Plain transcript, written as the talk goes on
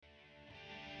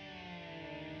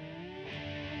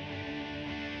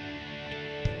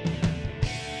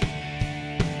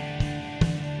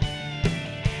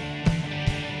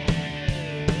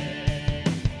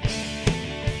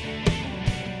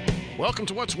Welcome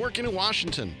to What's Working in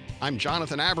Washington. I'm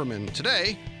Jonathan Aberman.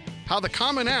 Today, how the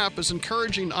Common App is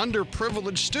encouraging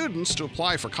underprivileged students to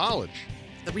apply for college.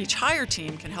 The Reach Higher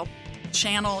team can help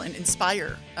channel and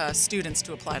inspire students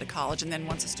to apply to college, and then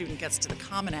once a student gets to the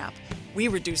Common App, we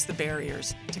reduce the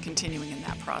barriers to continuing in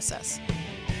that process.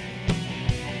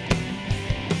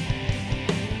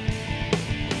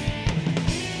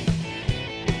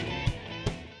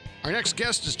 Our next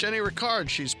guest is Jenny Ricard.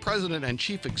 She's President and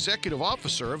Chief Executive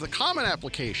Officer of the Common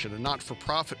Application, a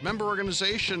not-for-profit member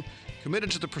organization committed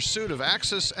to the pursuit of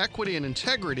access, equity, and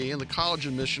integrity in the college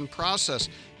admission process.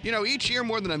 You know, each year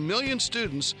more than 1 million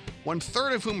students,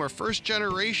 1/3 of whom are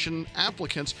first-generation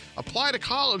applicants, apply to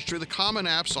college through the Common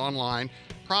App's online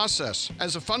process.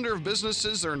 As a funder of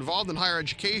businesses that are involved in higher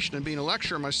education and being a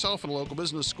lecturer myself in a local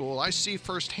business school, I see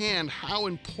firsthand how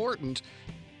important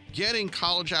getting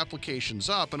college applications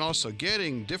up and also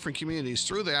getting different communities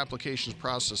through the applications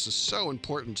process is so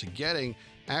important to getting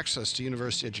access to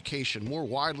university education more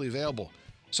widely available.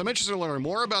 So I'm interested in learning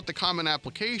more about the Common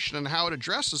Application and how it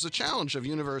addresses the challenge of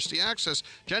university access.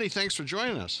 Jenny, thanks for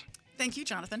joining us. Thank you,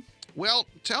 Jonathan. Well,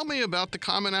 tell me about the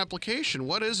Common Application.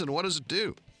 What is it and what does it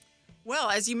do? Well,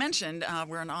 as you mentioned,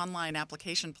 we're an online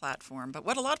application platform, but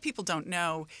what a lot of people don't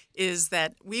know is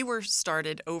that we were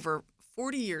started over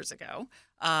 40 years ago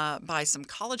by some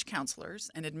college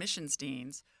counselors and admissions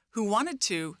deans who wanted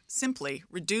to simply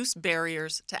reduce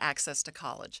barriers to access to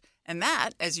college. And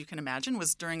that, as you can imagine,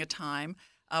 was during a time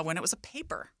when it was a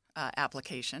paper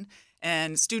application,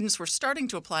 and students were starting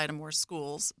to apply to more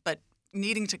schools, but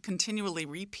needing to continually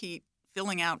repeat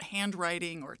filling out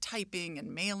handwriting or typing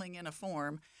and mailing in a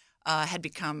form had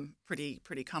become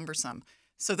pretty cumbersome.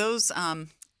 So those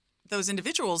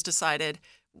individuals decided,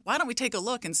 why don't we take a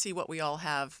look and see what we all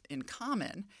have in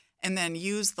common, and then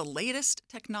use the latest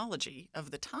technology of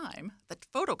the time, the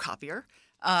photocopier,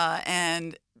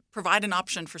 and provide an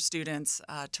option for students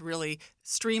to really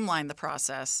streamline the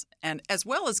process, and as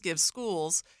well as give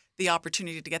schools the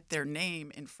opportunity to get their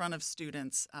name in front of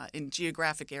students in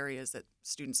geographic areas that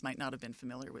students might not have been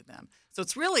familiar with them. So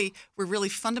we're really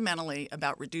fundamentally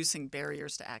about reducing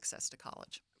barriers to access to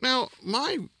college. Now,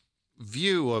 my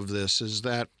view of this is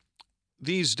that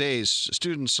these days,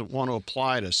 students want to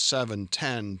apply to 7,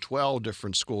 10, 12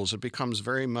 different schools. It becomes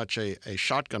very much a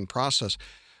shotgun process,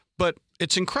 but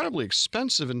it's incredibly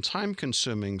expensive and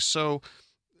time-consuming. So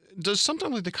does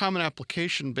something like the Common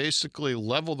Application basically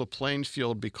level the playing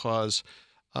field? Because,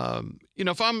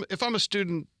 if I'm a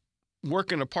student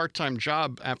working a part-time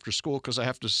job after school because I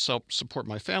have to support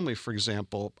my family, for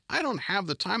example, I don't have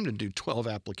the time to do 12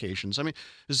 applications. I mean,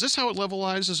 is this how it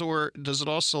levelizes, or does it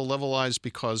also levelize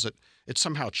because it's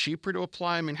somehow cheaper to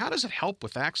apply? I mean, how does it help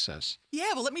with access?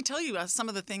 Yeah, well, let me tell you some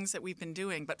of the things that we've been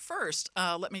doing. But first,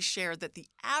 let me share that the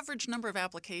average number of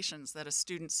applications that a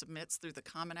student submits through the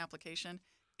Common Application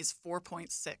is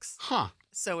 4.6. Huh.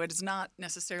 So it is not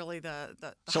necessarily the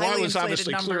so highly I was inflated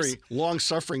obviously numbers. clearly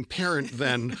long-suffering parent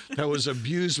then that was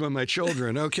abused by my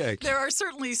children. Okay. There are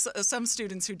certainly some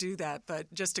students who do that,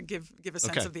 but just to give a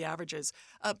sense of the averages.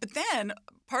 But then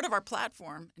part of our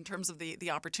platform, in terms of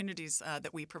the opportunities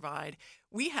that we provide,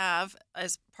 we have,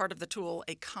 as part of the tool,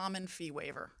 a common fee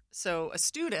waiver. So a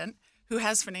student who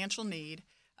has financial need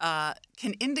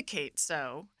can indicate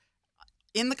so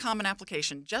in the Common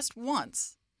Application just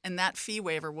once, and that fee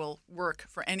waiver will work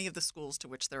for any of the schools to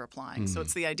which they're applying. So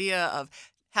it's the idea of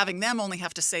having them only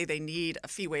have to say they need a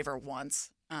fee waiver once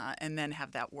and then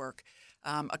have that work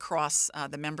across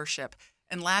the membership.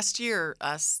 And last year,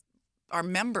 our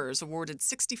members awarded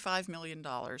 $65 million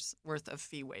worth of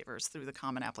fee waivers through the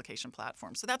Common Application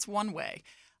platform. So that's one way.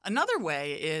 Another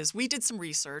way is we did some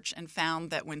research and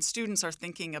found that when students are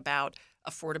thinking about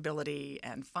affordability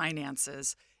and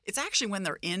finances, it's actually when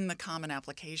they're in the Common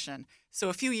Application. So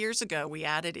a few years ago, we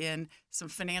added in some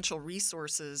financial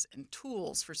resources and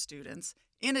tools for students,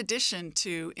 in addition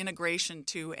to integration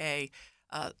to a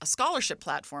scholarship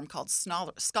platform called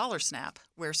ScholarSnap,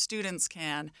 where students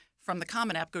can, from the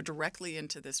Common App, go directly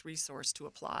into this resource to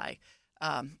apply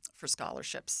for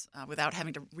scholarships without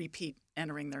having to repeat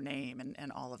entering their name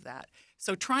and all of that.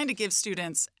 So trying to give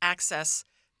students access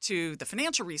to the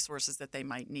financial resources that they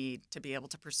might need to be able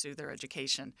to pursue their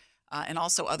education, and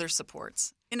also other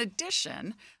supports. In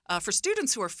addition, for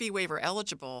students who are fee waiver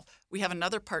eligible, we have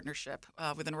another partnership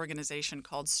with an organization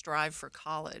called Strive for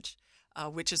College,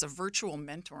 which is a virtual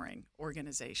mentoring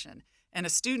organization. And a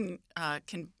student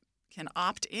can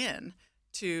opt in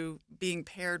to being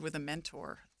paired with a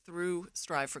mentor through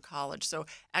Strive for College. So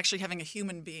actually having a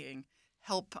human being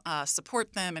help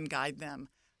support them and guide them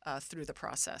through the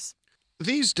process.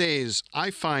 These days,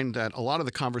 I find that a lot of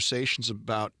the conversations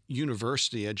about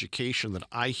university education that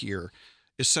I hear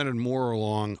is centered more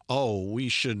along, we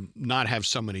should not have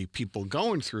so many people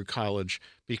going through college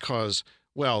because,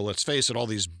 well, let's face it, all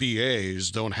these BAs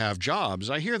don't have jobs.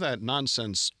 I hear that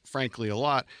nonsense, frankly, a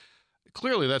lot.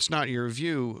 Clearly, that's not your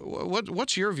view.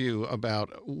 What's your view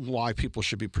about why people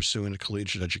should be pursuing a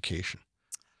collegiate education?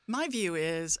 My view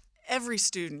is every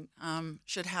student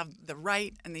should have the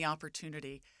right and the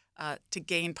opportunity to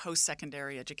gain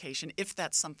post-secondary education if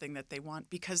that's something that they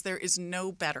want, because there is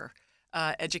no better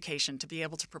education to be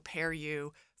able to prepare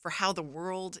you for how the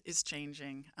world is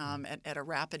changing at a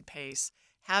rapid pace.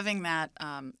 Having that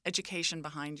education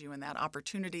behind you and that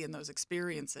opportunity and those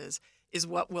experiences is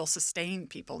what will sustain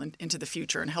people into the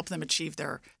future and help them achieve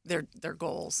their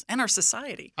goals and our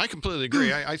society. I completely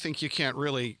agree. I think you can't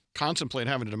really contemplate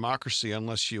having a democracy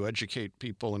unless you educate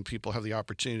people and people have the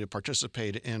opportunity to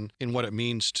participate in what it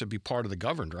means to be part of the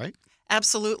governed, right?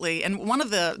 Absolutely. And one of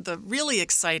the really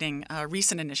exciting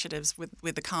recent initiatives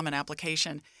with the Common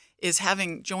Application is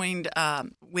having joined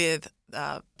with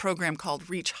a program called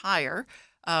Reach Higher,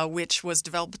 which was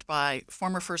developed by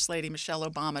former First Lady Michelle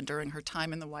Obama during her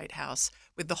time in the White House,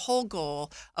 with the whole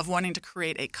goal of wanting to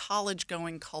create a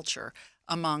college-going culture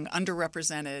among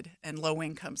underrepresented and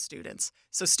low-income students.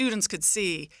 So students could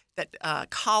see that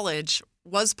college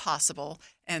was possible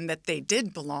and that they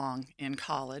did belong in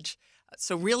college.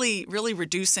 So really, really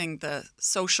reducing the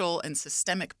social and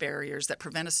systemic barriers that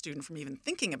prevent a student from even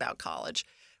thinking about college.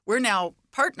 We're now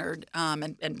partnered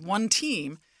and one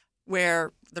team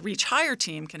where the Reach Higher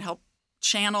team can help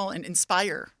channel and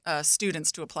inspire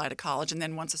students to apply to college. And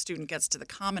then once a student gets to the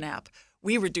Common App,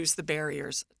 we reduce the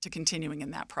barriers to continuing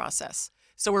in that process.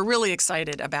 So we're really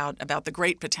excited about the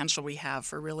great potential we have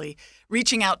for really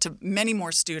reaching out to many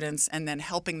more students and then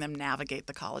helping them navigate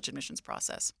the college admissions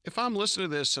process. If I'm listening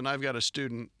to this and I've got a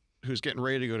student who's getting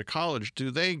ready to go to college,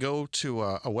 do they go to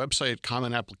a website,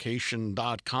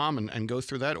 commonapplication.com, and go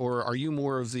through that? Or are you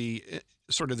more of the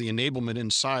sort of the enablement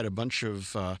inside a bunch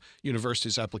of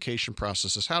universities' application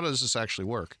processes? How does this actually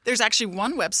work? There's actually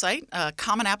one website,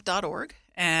 commonapp.org,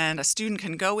 and a student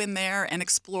can go in there and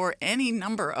explore any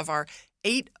number of our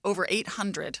over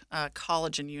 800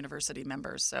 college and university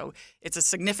members. So it's a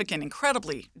significant,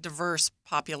 incredibly diverse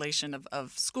population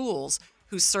of schools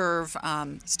who serve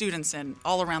students in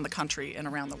all around the country and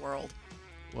around the world.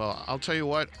 Well, I'll tell you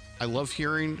what, I love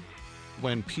hearing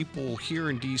when people here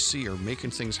in D.C. are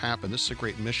making things happen. This is a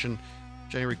great mission.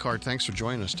 Jenny Ricard, thanks for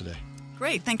joining us today.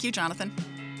 Great. Thank you, Jonathan.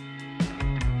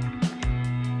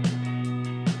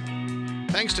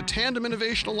 Thanks to Tandem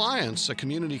Innovation Alliance, a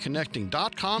community connecting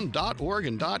 .com, .org,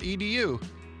 and .edu.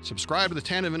 Subscribe to the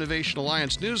Tandem Innovation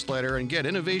Alliance newsletter and get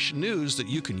innovation news that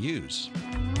you can use.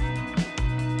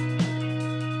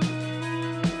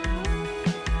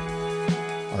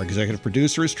 Our executive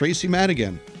producer is Tracy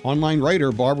Madigan, online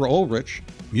writer Barbara Ulrich,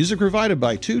 music provided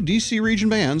by 2 DC region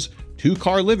bands, 2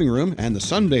 Car Living Room, and the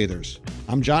Sunbathers.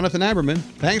 I'm Jonathan Aberman.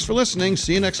 Thanks for listening.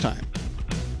 See you next time.